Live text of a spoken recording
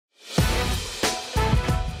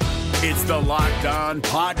It's the Locked On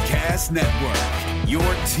Podcast Network, your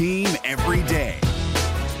team every day.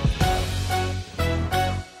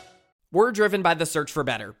 We're driven by the search for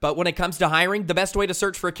better, but when it comes to hiring, the best way to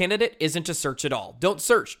search for a candidate isn't to search at all. Don't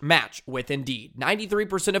search, match with Indeed.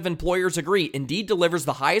 93% of employers agree Indeed delivers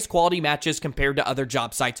the highest quality matches compared to other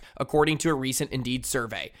job sites, according to a recent Indeed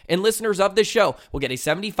survey. And listeners of this show will get a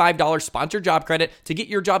 $75 sponsored job credit to get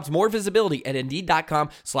your jobs more visibility at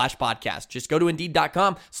Indeed.com/podcast. Just go to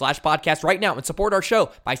Indeed.com/podcast right now and support our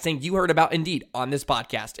show by saying you heard about Indeed on this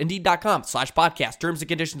podcast. Indeed.com/podcast. Terms and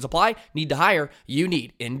conditions apply. Need to hire? You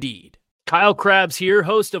need Indeed. Kyle Krabs here,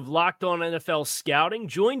 host of Locked On NFL Scouting.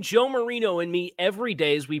 Join Joe Marino and me every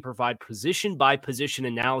day as we provide position-by-position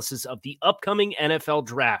analysis of the upcoming NFL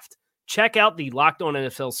Draft. Check out the Locked On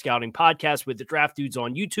NFL Scouting podcast with the Draft Dudes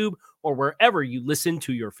on YouTube or wherever you listen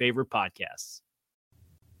to your favorite podcasts.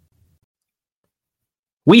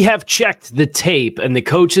 We have checked the tape, and the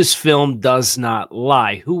coach's film does not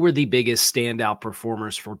lie. Who were the biggest standout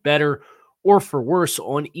performers for better or for worse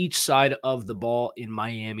on each side of the ball in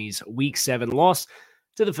Miami's Week 7 loss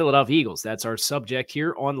to the Philadelphia Eagles? That's our subject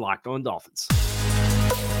here on Locked On Dolphins.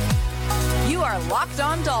 You are Locked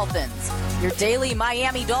On Dolphins, your daily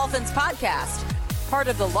Miami Dolphins podcast, part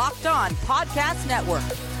of the Locked On Podcast Network,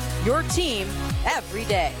 your team every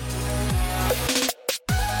day.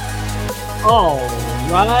 All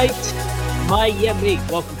right, Miami,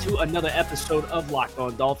 welcome to another episode of Locked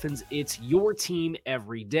On Dolphins. It's your team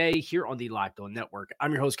every day here on the Locked On Network.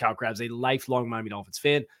 I'm your host, Kyle Krabs, a lifelong Miami Dolphins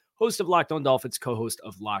fan, host of Locked On Dolphins, co-host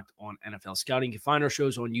of Locked On NFL Scouting. You can find our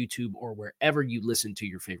shows on YouTube or wherever you listen to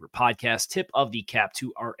your favorite podcast. Tip of the cap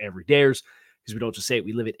to our everydayers, because we don't just say it,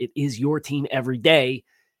 we live it. It is your team every day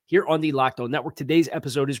here on the Locked On Network. Today's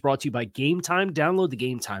episode is brought to you by Game Time. Download the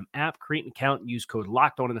Game Time app, create an account, and use code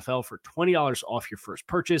LOCKEDONNFL for $20 off your first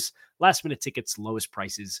purchase. Last-minute tickets, lowest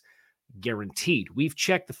prices guaranteed. We've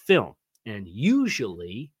checked the film, and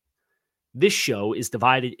usually this show is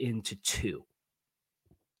divided into two.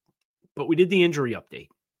 But we did the injury update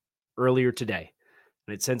earlier today,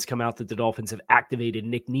 and it's since come out that the Dolphins have activated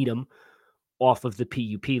Nick Needham off of the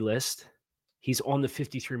PUP list. He's on the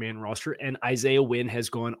 53-man roster, and Isaiah Wynn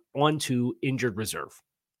has gone on to injured reserve.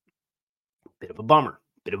 Bit of a bummer,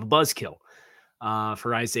 bit of a buzzkill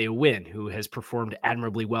for Isaiah Wynn, who has performed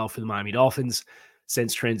admirably well for the Miami Dolphins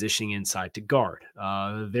since transitioning inside to guard.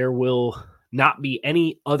 There will not be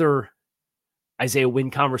any other Isaiah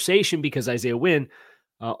Wynn conversation because Isaiah Wynn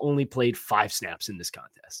only played 5 snaps in this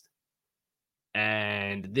contest.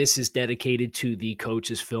 And this is dedicated to the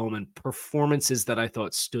coach's film and performances that I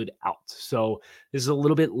thought stood out. So this is a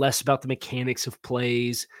little bit less about the mechanics of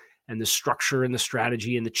plays and the structure and the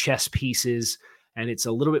strategy and the chess pieces. And it's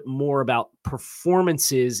a little bit more about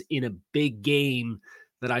performances in a big game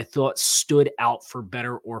that I thought stood out for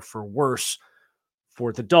better or for worse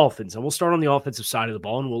for the Dolphins. And we'll start on the offensive side of the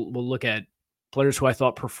ball, and we'll look at players who I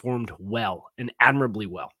thought performed well and admirably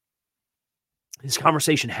well. This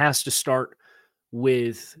conversation has to start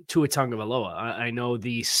with Tua Tagovailoa. I know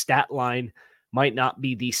the stat line might not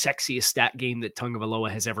be the sexiest stat game that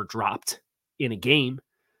Tagovailoa has ever dropped in a game,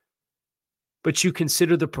 but you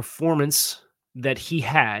consider the performance that he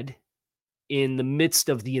had in the midst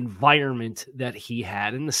of the environment that he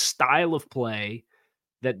had and the style of play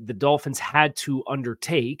that the Dolphins had to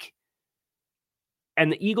undertake.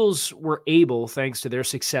 And the Eagles were able, thanks to their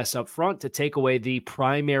success up front, to take away the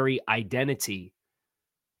primary identity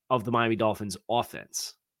of the Miami Dolphins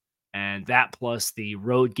offense. And that plus the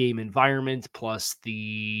road game environment, plus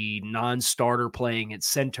the non-starter playing at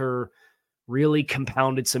center, really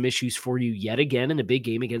compounded some issues for you yet again in a big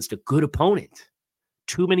game against a good opponent.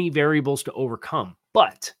 Too many variables to overcome.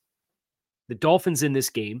 But the Dolphins in this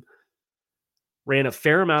game ran a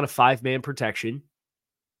fair amount of 5-man protection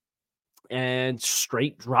and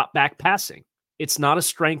straight drop back passing. It's not a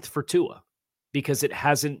strength for Tua because it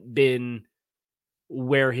hasn't been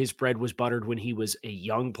where his bread was buttered when he was a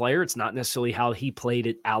young player. It's not necessarily how he played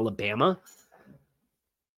at Alabama.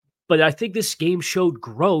 But I think this game showed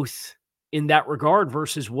growth in that regard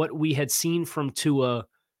versus what we had seen from Tua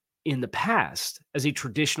in the past as a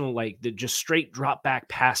traditional, like the just straight drop back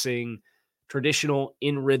passing, traditional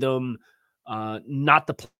in rhythm, not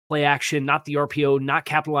the play action, not the RPO, not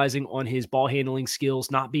capitalizing on his ball handling skills,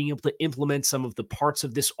 not being able to implement some of the parts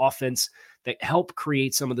of this offense that help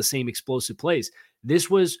create some of the same explosive plays.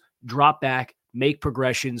 This was drop back, make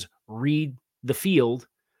progressions, read the field,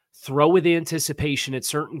 throw with anticipation at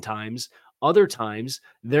certain times. Other times,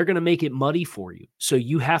 they're going to make it muddy for you. So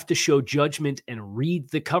you have to show judgment and read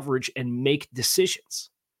the coverage and make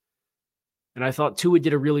decisions. And I thought Tua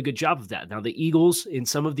did a really good job of that. Now, the Eagles, in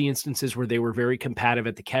some of the instances where they were very combative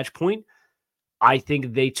at the catch point, I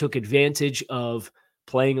think they took advantage of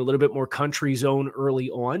playing a little bit more country zone early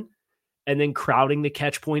on and then crowding the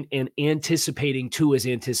catch point and anticipating Tua's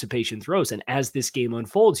anticipation throws. And as this game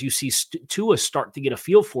unfolds, you see Tua start to get a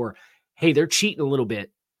feel for, hey, they're cheating a little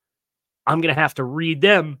bit. I'm going to have to read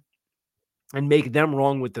them and make them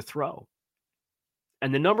wrong with the throw.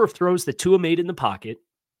 And the number of throws that Tua made in the pocket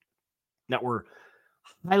that were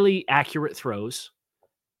highly accurate throws,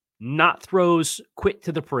 not throws quick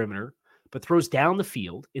to the perimeter, but throws down the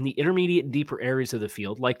field in the intermediate and deeper areas of the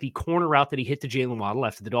field, like the corner route that he hit to Jalen Waddle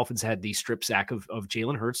after the Dolphins had the strip sack of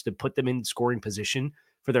Jalen Hurts to put them in scoring position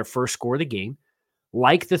for their first score of the game,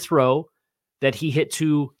 like the throw that he hit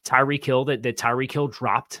to Tyreek Hill that Tyreek Hill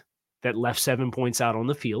dropped that left 7 points out on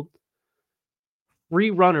the field.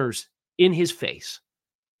 3 runners in his face,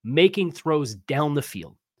 making throws down the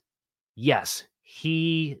field. Yes,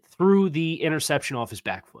 he threw the interception off his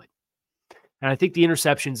back foot. And I think the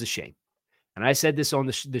interception's a shame. And I said this on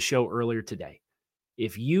the show earlier today.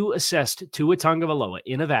 If you assessed Tua Tagovailoa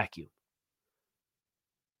in a vacuum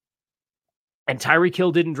and Tyreek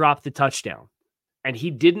Hill didn't drop the touchdown and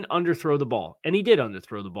he didn't underthrow the ball, and he did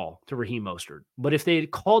underthrow the ball to Raheem Mostert, but if they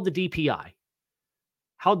had called the DPI,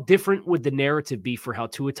 how different would the narrative be for how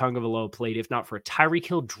Tua Tagovailoa played if not for a Tyreek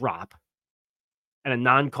Hill drop and a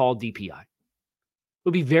non-called DPI? It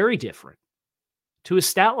would be very different. Tua's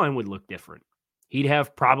stat line would look different. He'd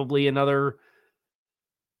have probably another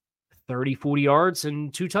 30, 40 yards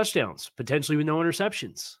and 2 touchdowns, potentially with no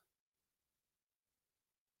interceptions.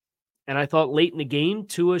 And I thought late in the game,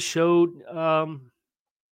 Tua showed an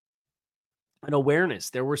awareness.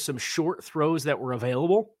 There were some short throws that were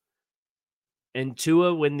available. And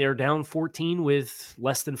Tua, when they're down 14 with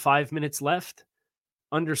less than 5 minutes left,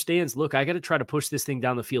 understands, look, I got to try to push this thing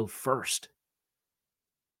down the field first.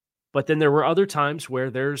 But then there were other times where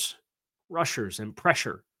there's rushers and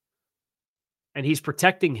pressure, and he's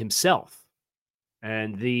protecting himself.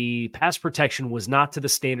 And the pass protection was not to the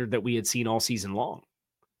standard that we had seen all season long,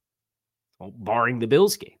 barring the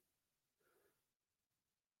Bills game.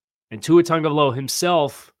 And Tua Tagovailoa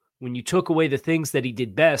himself, when you took away the things that he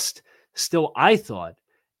did best, still, I thought,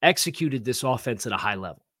 executed this offense at a high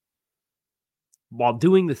level while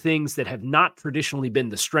doing the things that have not traditionally been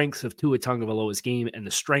the strengths of Tua Tagovailoa's game and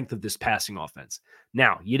the strength of this passing offense.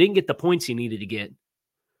 Now, you didn't get the points you needed to get,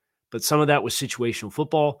 but some of that was situational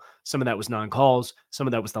football. Some of that was non-calls. Some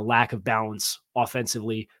of that was the lack of balance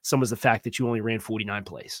offensively. Some was the fact that you only ran 49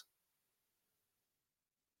 plays.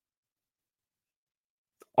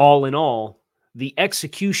 All in all, the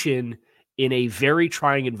execution in a very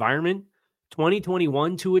trying environment,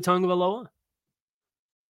 2021 Tua Tagovailoa,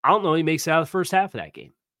 I don't know he makes it out of the first half of that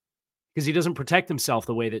game because he doesn't protect himself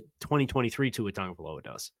the way that 2023 Tua Tagovailoa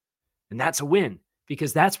does. And that's a win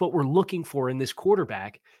because that's what we're looking for in this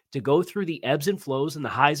quarterback, to go through the ebbs and flows and the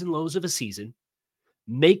highs and lows of a season,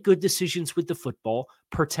 make good decisions with the football,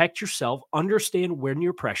 protect yourself, understand when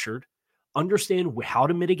you're pressured, understand how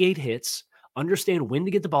to mitigate hits, understand when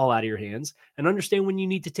to get the ball out of your hands, and understand when you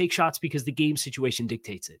need to take shots because the game situation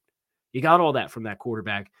dictates it. You got all that from that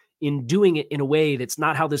quarterback in doing it in a way that's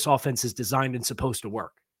not how this offense is designed and supposed to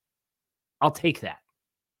work. I'll take that.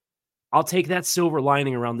 I'll take that silver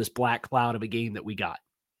lining around this black cloud of a game that we got.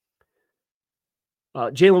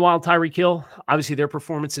 Jalen Waddle, Tyreek Hill, obviously their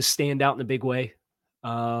performances stand out in a big way.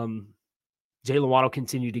 Jalen Waddle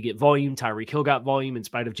continued to get volume. Tyreek Hill got volume in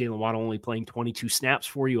spite of Jalen Waddle only playing 22 snaps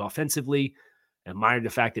for you offensively. I admired the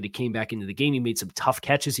fact that he came back into the game. He made some tough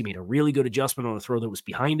catches. He made a really good adjustment on a throw that was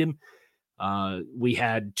behind him. We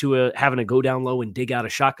had Tua having to go down low and dig out a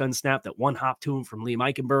shotgun snap that one hop to him from Liam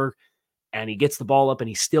Eichenberg, and he gets the ball up and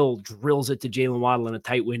he still drills it to Jalen Waddle in a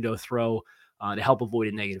tight window throw to help avoid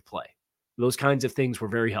a negative play. Those kinds of things were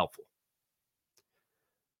very helpful.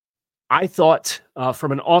 I thought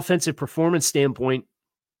from an offensive performance standpoint,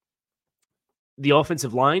 the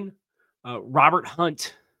offensive line, Robert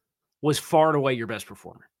Hunt was far and away your best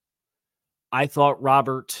performer. I thought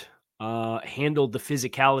Robert handled the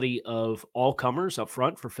physicality of all comers up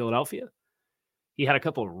front for Philadelphia. He had a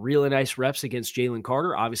couple of really nice reps against Jalen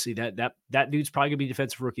Carter. Obviously, that dude's probably going to be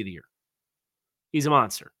Defensive Rookie of the Year. He's a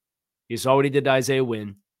monster. You saw what he did to Isaiah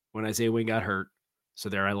Wynn when Isaiah Wynn got hurt. So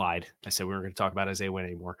there I lied. I said we weren't going to talk about Isaiah Wynn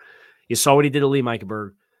anymore. You saw what he did to Liam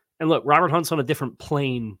Eichenberg. And look, Robert Hunt's on a different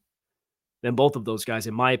plane than both of those guys,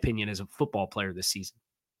 in my opinion, as a football player this season.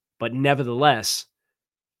 But nevertheless,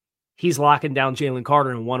 he's locking down Jalen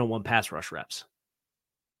Carter in one-on-one pass rush reps.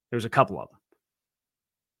 There's a couple of them.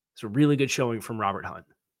 It's a really good showing from Robert Hunt.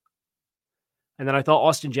 And then I thought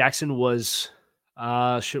Austin Jackson was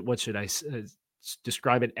What should I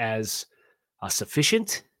describe it as?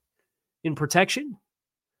 Sufficient in protection.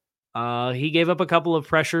 He gave up a couple of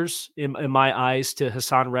pressures in my eyes to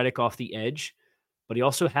Hassan Reddick off the edge, but he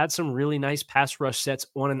also had some really nice pass rush sets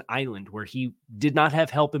on an island where he did not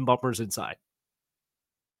have help in bumpers inside.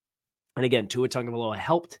 And again, Tua Tagovailoa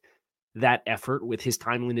helped that effort with his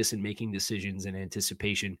timeliness in making decisions and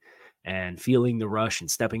anticipation and feeling the rush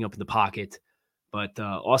and stepping up in the pocket. But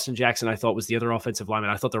Austin Jackson, I thought, was the other offensive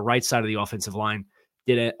lineman. I thought the right side of the offensive line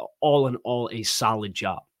did all in all a solid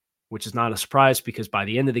job, which is not a surprise because by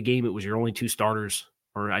the end of the game, it was your only two starters,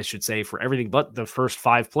 or I should say for everything but the first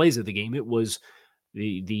 5 plays of the game, it was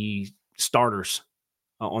the starters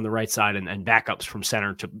on the right side and backups from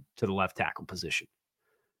center to the left tackle position.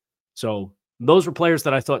 So those were players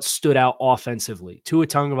that I thought stood out offensively. Tua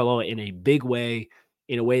Tagovailoa in a big way,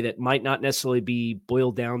 in a way that might not necessarily be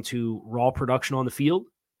boiled down to raw production on the field,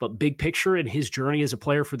 but big picture in his journey as a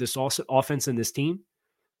player for this offense and this team.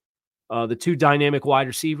 The 2 dynamic wide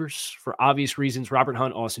receivers, for obvious reasons, Robert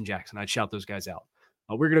Hunt, Austin Jackson. I'd shout those guys out.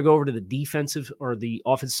 We're going to go over to the defensive or the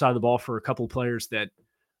offensive side of the ball for a couple of players that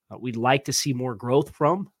we'd like to see more growth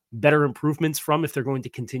from, better improvements from if they're going to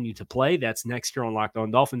continue to play. That's next year on Locked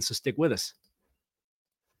On Dolphins, so stick with us.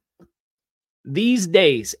 These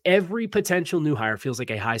days, every potential new hire feels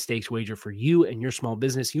like a high-stakes wager for you and your small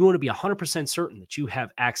business. You want to be 100% certain that you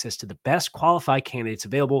have access to the best qualified candidates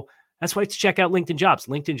available. That's why to check out LinkedIn Jobs.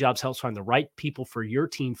 LinkedIn Jobs helps find the right people for your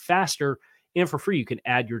team faster and for free. You can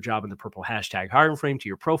add your job in the purple hashtag hiring frame to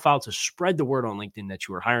your profile to spread the word on LinkedIn that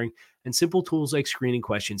you are hiring. And simple tools like screening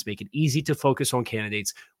questions make it easy to focus on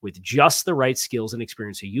candidates with just the right skills and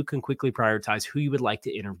experience so you can quickly prioritize who you would like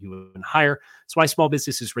to interview and hire. That's why small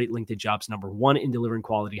businesses rate LinkedIn Jobs #1 in delivering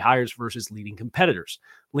quality hires versus leading competitors.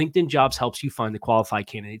 LinkedIn Jobs helps you find the qualified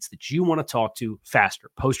candidates that you want to talk to faster.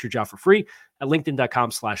 Post your job for free at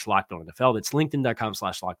linkedin.com/LockedOnNFL. That's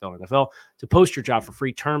linkedin.com/LockedOnNFL to post your job for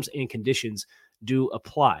free. Terms and conditions do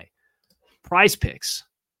apply. Prize Picks.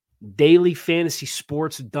 Daily fantasy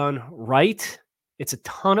sports done right. It's a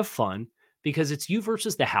ton of fun because it's you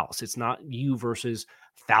versus the house. It's not you versus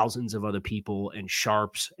thousands of other people and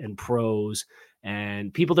sharps and pros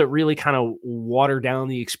and people that really kind of water down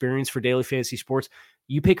the experience for daily fantasy sports.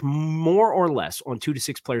 You pick more or less on 2 to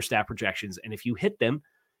 6 player stat projections. And if you hit them,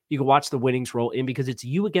 you can watch the winnings roll in because it's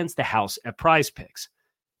you against the house at Prize Picks.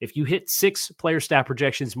 If you hit 6 player stat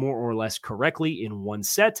projections more or less correctly in one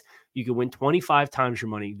set, you can win 25 times your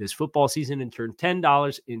money this football season and turn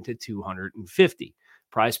 $10 into $250.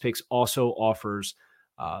 Prize Picks also offers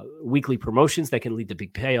weekly promotions that can lead to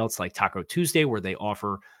big payouts like Taco Tuesday, where they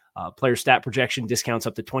offer player stat projection discounts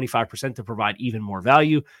up to 25% to provide even more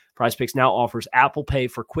value. Prize Picks now offers Apple Pay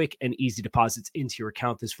for quick and easy deposits into your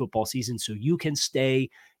account this football season so you can stay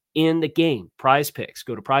in the game. Prize Picks.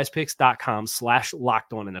 Go to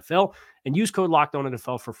prizepicks.com/LockedOnNFL and use code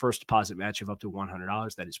LockedOnNFL for first deposit match of up to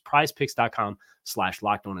 $100. That is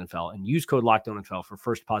prizepicks.com/LockedOnNFL and use code LockedOnNFL for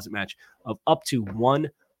first deposit match of up to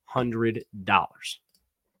 $100.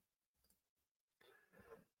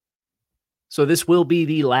 So this will be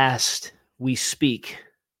the last we speak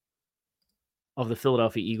of the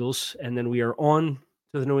Philadelphia Eagles, and then we are on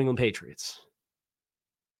to the New England Patriots.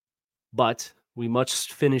 But we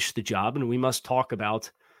must finish the job, and we must talk about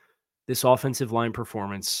this offensive line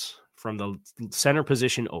performance from the center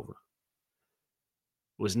position over.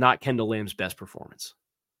 It was not Kendall Lamb's best performance.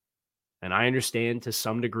 And I understand to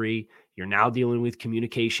some degree you're now dealing with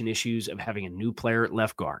communication issues of having a new player at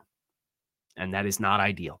left guard, and that is not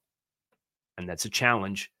ideal. And that's a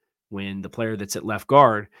challenge when the player that's at left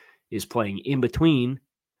guard is playing in between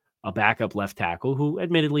a backup left tackle who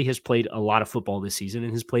admittedly has played a lot of football this season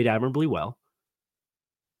and has played admirably well,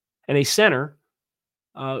 and a center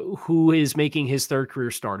who is making his 3rd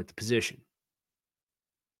career start at the position.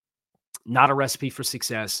 Not a recipe for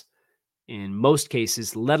success in most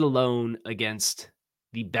cases, let alone against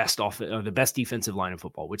the best defensive line in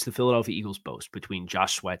football, which the Philadelphia Eagles boast between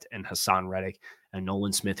Josh Sweat and Hassan Reddick and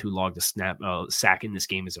Nolan Smith, who logged a sack in this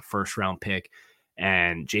game as a first-round pick,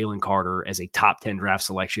 and Jalen Carter as a top 10 draft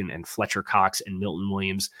selection, and Fletcher Cox and Milton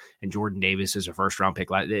Williams and Jordan Davis as a first-round pick.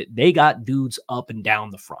 They got dudes up and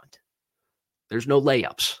down the front. There's no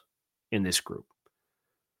layups in this group.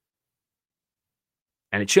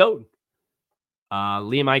 And it showed.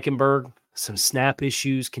 Liam Eichenberg, some snap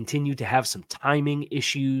issues, continue to have some timing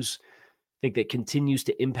issues. I think that continues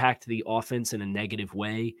to impact the offense in a negative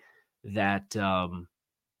way. That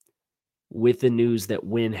with the news that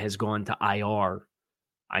Wynn has gone to IR,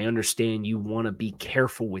 I understand you want to be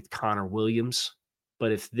careful with Connor Williams,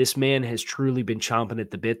 but if this man has truly been chomping at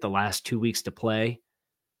the bit the last 2 weeks to play,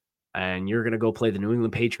 and you're going to go play the New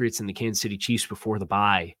England Patriots and the Kansas City Chiefs before the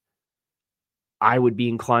bye, I would be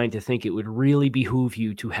inclined to think it would really behoove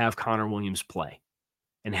you to have Connor Williams play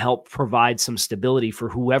and help provide some stability for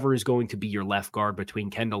whoever is going to be your left guard between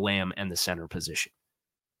Kendall Lamb and the center position.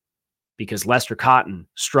 Because Lester Cotton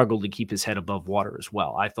struggled to keep his head above water as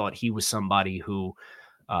well. I thought he was somebody who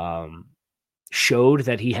showed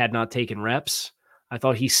that he had not taken reps. I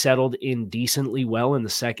thought he settled in decently well in the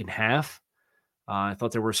second half. I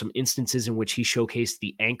thought there were some instances in which he showcased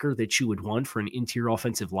the anchor that you would want for an interior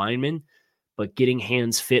offensive lineman, but getting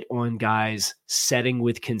hands fit on guys, setting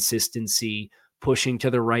with consistency, pushing to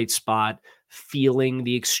the right spot, feeling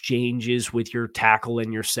the exchanges with your tackle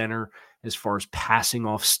and your center as far as passing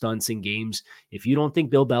off stunts in games. If you don't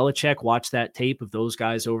think Bill Belichick watched that tape of those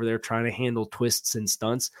guys over there trying to handle twists and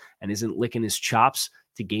stunts and isn't licking his chops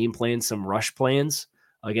to game plan some rush plans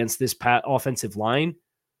against this offensive line,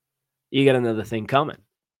 you got another thing coming.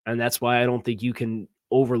 And that's why I don't think you can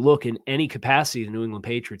overlook in any capacity the New England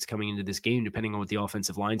Patriots coming into this game, depending on what the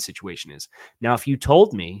offensive line situation is. Now, if you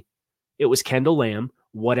told me it was Kendall Lamb,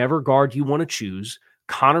 whatever guard you want to choose,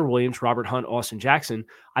 Connor Williams, Robert Hunt, Austin Jackson,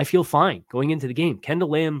 I feel fine going into the game. Kendall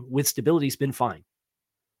Lamb with stability has been fine.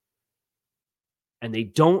 And they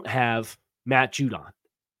don't have Matt Judon.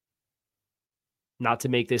 Not to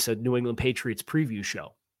make this a New England Patriots preview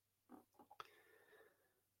show.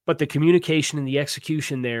 But the communication and the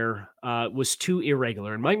execution there was too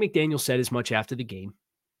irregular. And Mike McDaniel said as much after the game.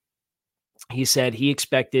 He said he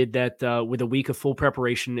expected that with a week of full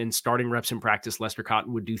preparation and starting reps in practice, Lester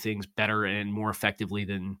Cotton would do things better and more effectively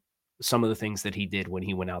than some of the things that he did when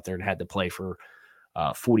he went out there and had to play for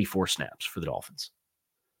 44 snaps for the Dolphins.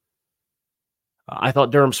 I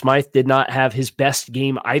thought Durham Smythe did not have his best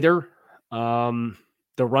game either. The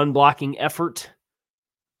run blocking effort,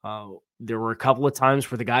 there were a couple of times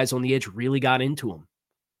where the guys on the edge really got into him.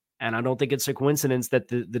 And I don't think it's a coincidence that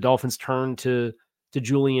the Dolphins turned to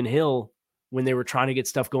Julian Hill when they were trying to get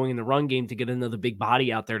stuff going in the run game to get another big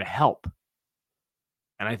body out there to help.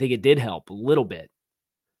 And I think it did help a little bit.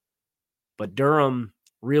 But Durham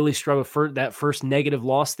really struggled. For that first negative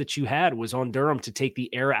loss that you had was on Durham to take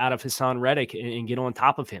the air out of Hassan Reddick and get on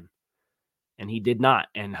top of him. And he did not.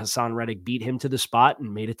 And Hassan Reddick beat him to the spot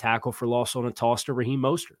and made a tackle for loss on a toss to Raheem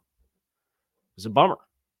Mostert. It was a bummer.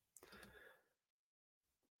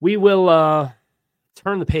 We will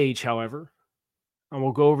turn the page, however, and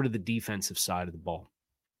we'll go over to the defensive side of the ball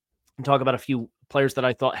and talk about a few players that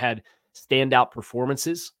I thought had standout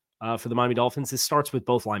performances for the Miami Dolphins. This starts with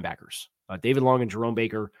both linebackers. David Long and Jerome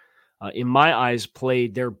Baker, in my eyes,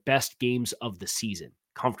 played their best games of the season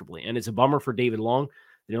comfortably. And it's a bummer for David Long.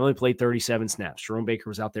 They only played 37 snaps. Jerome Baker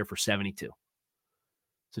was out there for 72.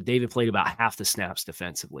 So David played about half the snaps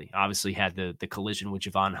defensively. Obviously had the collision with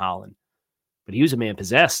Javon Holland. But he was a man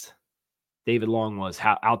possessed. David Long was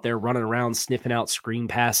out there running around, sniffing out screen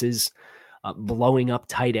passes, blowing up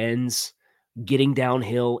tight ends, getting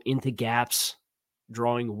downhill into gaps,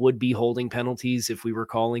 drawing would-be holding penalties if we were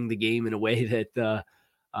calling the game in a way that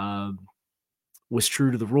was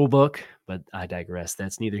true to the rule book. But I digress.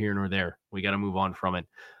 That's neither here nor there. We got to move on from it.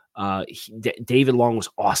 David Long was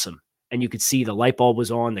awesome. And you could see the light bulb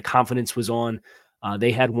was on. The confidence was on.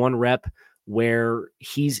 They had one rep where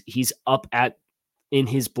he's up in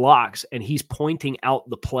his blocks and he's pointing out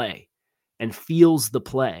the play and feels the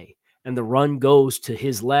play. And the run goes to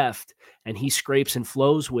his left and he scrapes and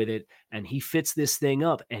flows with it. And he fits this thing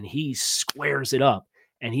up and he squares it up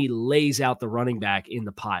and he lays out the running back in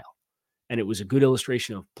the pile. And it was a good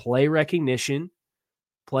illustration of play recognition,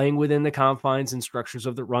 playing within the confines and structures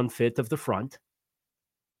of the run fit of the front,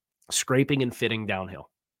 scraping and fitting downhill.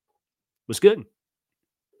 It was good.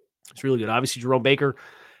 It's really good. Obviously, Jerome Baker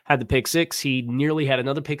had the pick six. He nearly had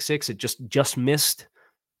another pick six. It just missed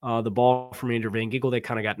the ball from Andrew Van Ginkel that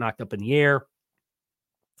kind of got knocked up in the air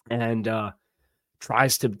and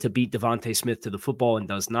tries to beat Devontae Smith to the football and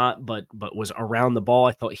does not, but was around the ball.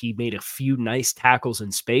 I thought he made a few nice tackles in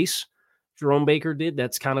space. Jerome Baker did.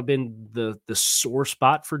 That's kind of been the sore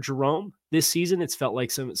spot for Jerome this season. It's felt like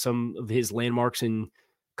some of his landmarks in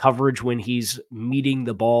coverage when he's meeting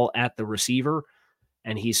the ball at the receiver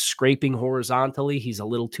and he's scraping horizontally. He's a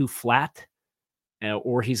little too flat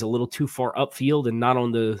or he's a little too far upfield and not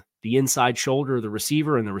on the inside shoulder of the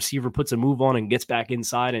receiver, and the receiver puts a move on and gets back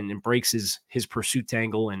inside and breaks his pursuit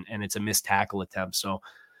tangle, and it's a missed tackle attempt. So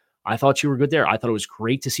I thought you were good there. I thought it was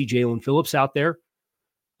great to see Jalen Phillips out there.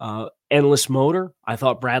 Endless motor. I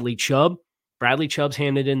thought Bradley Chubb's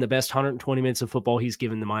handed in the best 120 minutes of football he's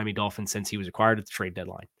given the Miami Dolphins since he was acquired at the trade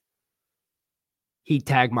deadline. He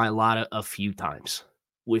tagged Mailata a few times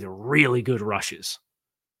with really good rushes.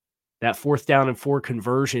 That 4th down and 4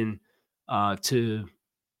 conversion to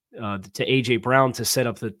A.J. Brown to set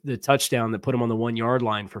up the touchdown that put him on the 1-yard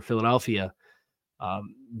line for Philadelphia.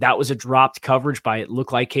 That was a dropped coverage by, it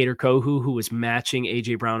looked like, Kader Kohou, who was matching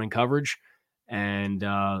A.J. Brown in coverage. And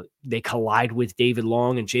they collide with David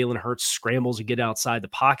Long, and Jalen Hurts scrambles to get outside the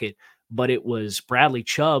pocket. But it was Bradley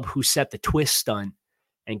Chubb who set the twist stunt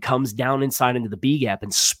and comes down inside into the B gap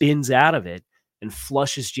and spins out of it and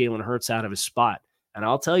flushes Jalen Hurts out of his spot. And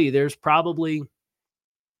I'll tell you, there's probably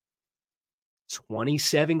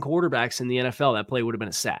 27 quarterbacks in the NFL that play would have been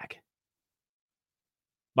a sack.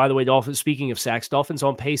 By the way, Dolphins, speaking of sacks, Dolphins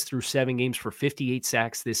on pace through 7 games for 58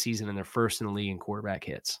 sacks this season, and they're first in the league in quarterback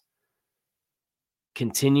hits.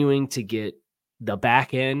 Continuing to get the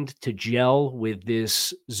back end to gel with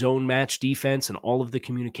this zone match defense and all of the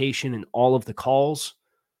communication and all of the calls,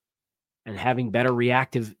 and having better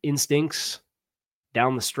reactive instincts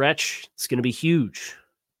down the stretch, it's going to be huge.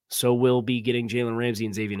 So we'll be getting Jalen Ramsey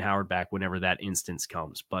and Xavier Howard back whenever that instance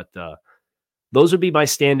comes. But those would be my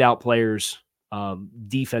standout players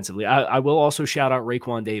defensively. I will also shout out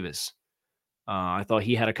Raekwon Davis. I thought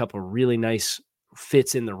he had a couple of really nice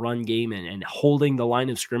fits in the run game and holding the line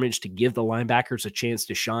of scrimmage to give the linebackers a chance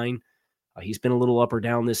to shine. He's been a little up or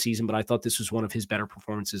down this season, but I thought this was one of his better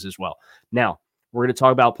performances as well. Now, we're going to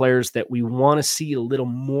talk about players that we want to see a little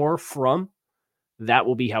more from. That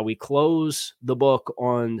will be how we close the book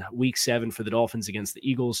on week 7 for the Dolphins against the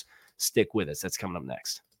Eagles. Stick with us. That's coming up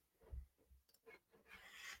next.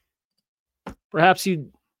 Perhaps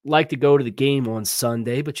you'd like to go to the game on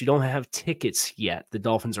Sunday, but you don't have tickets yet. The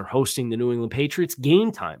Dolphins are hosting the New England Patriots.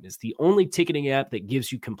 Game Time is the only ticketing app that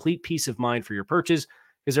gives you complete peace of mind for your purchase,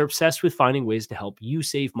 because they're obsessed with finding ways to help you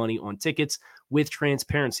save money on tickets with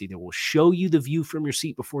transparency. They will show you the view from your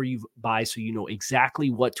seat before you buy, so you know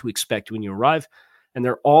exactly what to expect when you arrive. And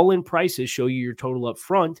their all-in prices show you your total up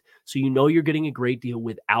front, so you know you're getting a great deal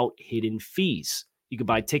without hidden fees. You can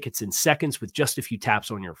buy tickets in seconds with just a few taps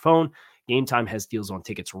on your phone. Game Time has deals on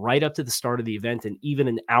tickets right up to the start of the event, and even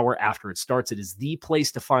an hour after it starts. It is the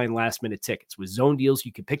place to find last-minute tickets. With zone deals,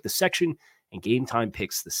 you can pick the section, and Game Time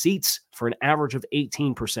picks the seats for an average of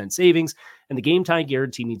 18% savings. And the Game Time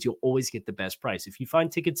guarantee means you'll always get the best price. If you find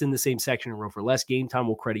tickets in the same section and row for less, Game Time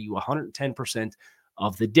will credit you 110%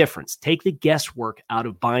 of the difference. Take the guesswork out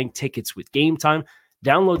of buying tickets with Game Time.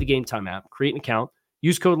 Download the Game Time app, create an account,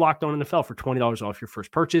 use code LOCKEDONNFL for $20 off your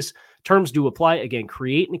first purchase. Terms do apply. Again,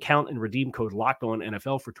 create an account and redeem code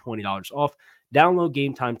LOCKEDONNFL for $20 off. Download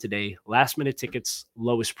Game Time today. Last-minute tickets,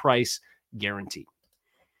 lowest price, guaranteed.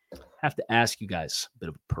 I have to ask you guys a bit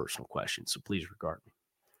of a personal question, so please regard me.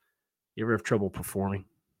 You ever have trouble performing?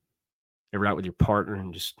 Ever out with your partner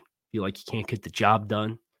and just feel like you can't get the job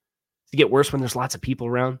done? Does it get worse when there's lots of people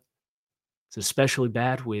around? It's especially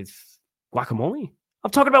bad with guacamole.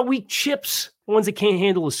 I'm talking about weak chips, the ones that can't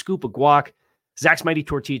handle a scoop of guac. Zach's Mighty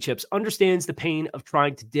Tortilla Chips understands the pain of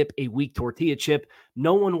trying to dip a weak tortilla chip.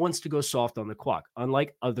 No one wants to go soft on the guac.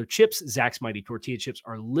 Unlike other chips, Zach's Mighty Tortilla Chips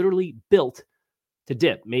are literally built to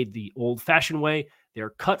dip. Made the old-fashioned way, they're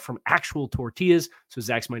cut from actual tortillas, so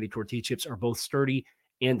Zach's Mighty Tortilla Chips are both sturdy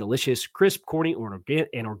and delicious, crisp, corny,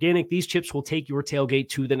 and organic. These chips will take your tailgate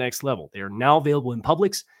to the next level. They are now available in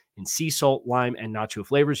Publix in sea salt, lime, and nacho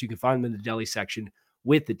flavors. You can find them in the deli section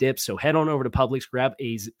with the dip. So head on over to Publix, grab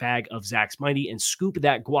a bag of Zach's Mighty, and scoop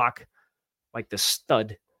that guac like the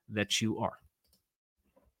stud that you are.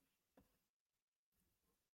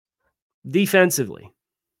 Defensively,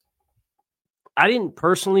 I didn't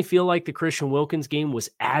personally feel like the Christian Wilkins game was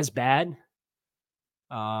as bad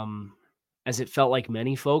as it felt like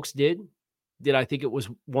many folks did. Did I think it was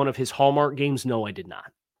one of his hallmark games? No, I did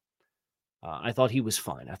not. I thought he was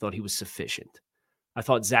fine. I thought he was sufficient. I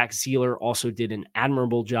thought Zach Sealer also did an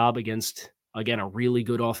admirable job against, again, a really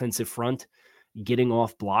good offensive front, getting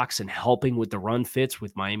off blocks and helping with the run fits,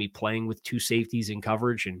 with Miami playing with 2 safeties in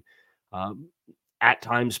coverage and at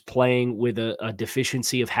times playing with a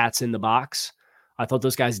deficiency of hats in the box. I thought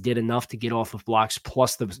those guys did enough to get off of blocks,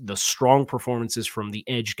 plus the strong performances from the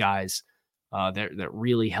edge guys that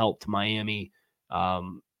really helped Miami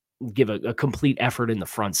give a complete effort in the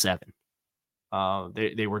front 7.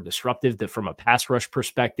 They were disruptive from a pass rush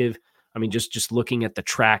perspective. I mean, just looking at the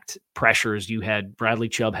tracked pressures, you had Bradley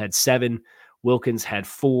Chubb had 7, Wilkins had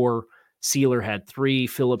 4, Sealer had 3,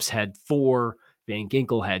 Phillips had 4, Van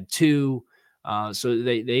Ginkel had 2. So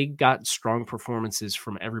they got strong performances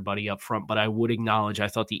from everybody up front, but I would acknowledge I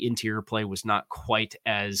thought the interior play was not quite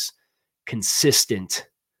as consistent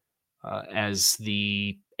as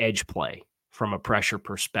the edge play from a pressure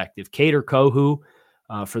perspective. Kader Kohou,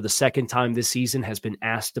 for the second time this season, has been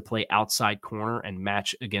asked to play outside corner and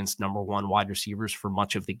match against number one wide receivers for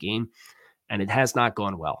much of the game, and it has not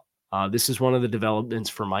gone well. This is one of the developments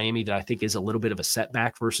for Miami that I think is a little bit of a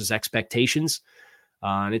setback versus expectations.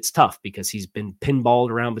 And it's tough because he's been pinballed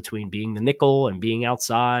around between being the nickel and being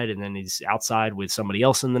outside, and then he's outside with somebody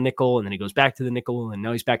else in the nickel, and then he goes back to the nickel, and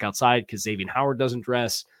now he's back outside because Xavier Howard doesn't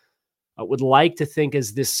dress. I would like to think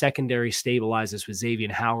as this secondary stabilizes with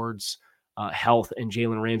Xavier Howard's health and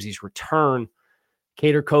Jalen Ramsey's return,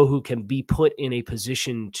 Kader Kohou can be put in a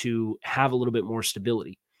position to have a little bit more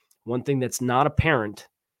stability. One thing that's not apparent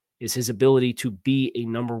is his ability to be a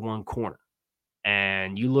number one corner.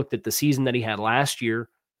 And you looked at the season that he had last year,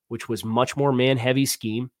 which was much more man-heavy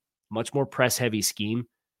scheme, much more press-heavy scheme,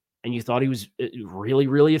 and you thought he was really,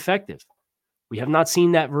 really effective. We have not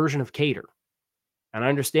seen that version of Kader. And I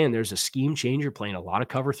understand there's a scheme change. You're playing a lot of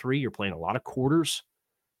cover three. You're playing a lot of quarters.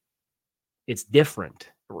 It's different.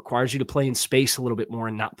 It requires you to play in space a little bit more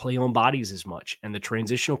and not play on bodies as much. And the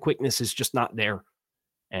transitional quickness is just not there.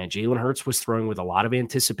 And Jalen Hurts was throwing with a lot of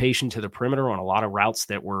anticipation to the perimeter on a lot of routes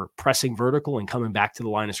that were pressing vertical and coming back to the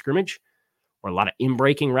line of scrimmage, or a lot of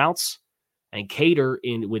in-breaking routes. And Kader,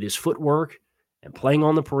 with his footwork and playing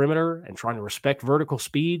on the perimeter and trying to respect vertical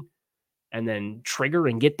speed and then trigger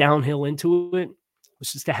and get downhill into it,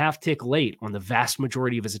 was just a half tick late on the vast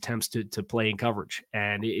majority of his attempts to play in coverage.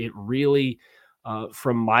 And it really,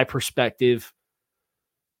 from my perspective,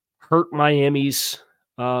 hurt Miami's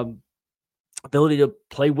ability to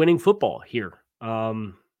play winning football here.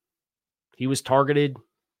 He was targeted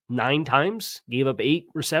 9 times, gave up 8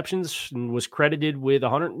 receptions, and was credited with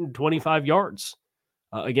 125 yards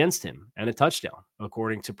against him and a touchdown,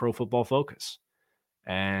 according to Pro Football Focus.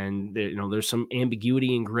 And there's some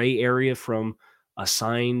ambiguity and gray area from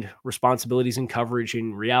assigned responsibilities and coverage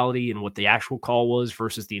in reality and what the actual call was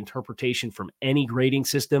versus the interpretation from any grading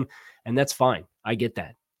system. And that's fine. I get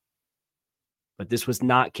that. But this was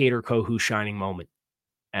not Kader Kohou's shining moment.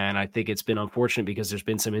 And I think it's been unfortunate because there's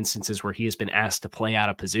been some instances where he has been asked to play out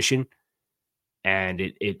of position, and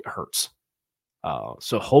it hurts.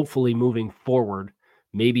 So hopefully moving forward,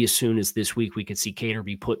 maybe as soon as this week, we could see Kader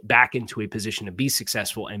be put back into a position to be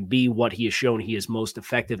successful and be what he has shown he is most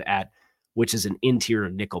effective at, which is an interior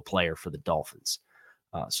nickel player for the Dolphins.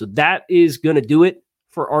 So that is going to do it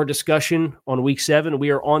for our discussion on Week 7.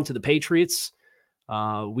 We are on to the Patriots.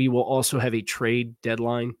 We will also have a trade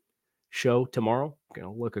deadline show tomorrow. Going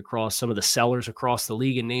to look across some of the sellers across the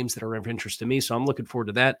league and names that are of interest to me. So I'm looking forward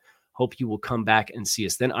to that. Hope you will come back and see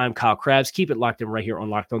us then. I'm Kyle Krabs. Keep it locked in right here on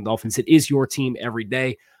Locked On Dolphins. It is your team every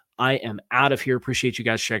day. I am out of here. Appreciate you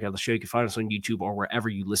guys checking out the show. You can find us on YouTube or wherever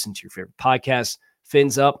you listen to your favorite podcasts.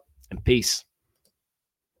 Fins up and peace.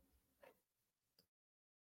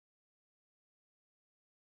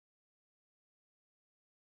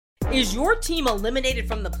 Is your team eliminated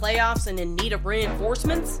from the playoffs and in need of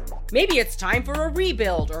reinforcements? Maybe it's time for a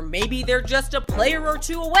rebuild, or maybe they're just a player or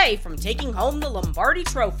two away from taking home the Lombardi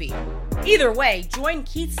Trophy. Either way, join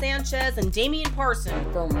Keith Sanchez and Damian Parson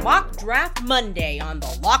for Mock Draft Monday on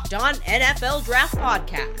the Locked On NFL Draft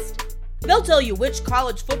Podcast. They'll tell you which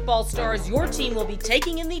college football stars your team will be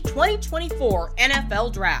taking in the 2024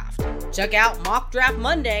 NFL Draft. Check out Mock Draft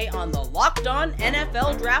Monday on the Locked On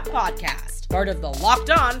NFL Draft Podcast, part of the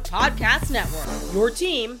Locked On Podcast Network, your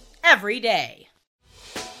team every day.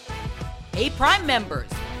 Hey, Prime members,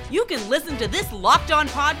 you can listen to this Locked On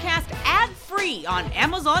podcast ad-free on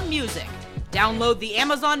Amazon Music. Download the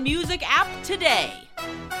Amazon Music app today.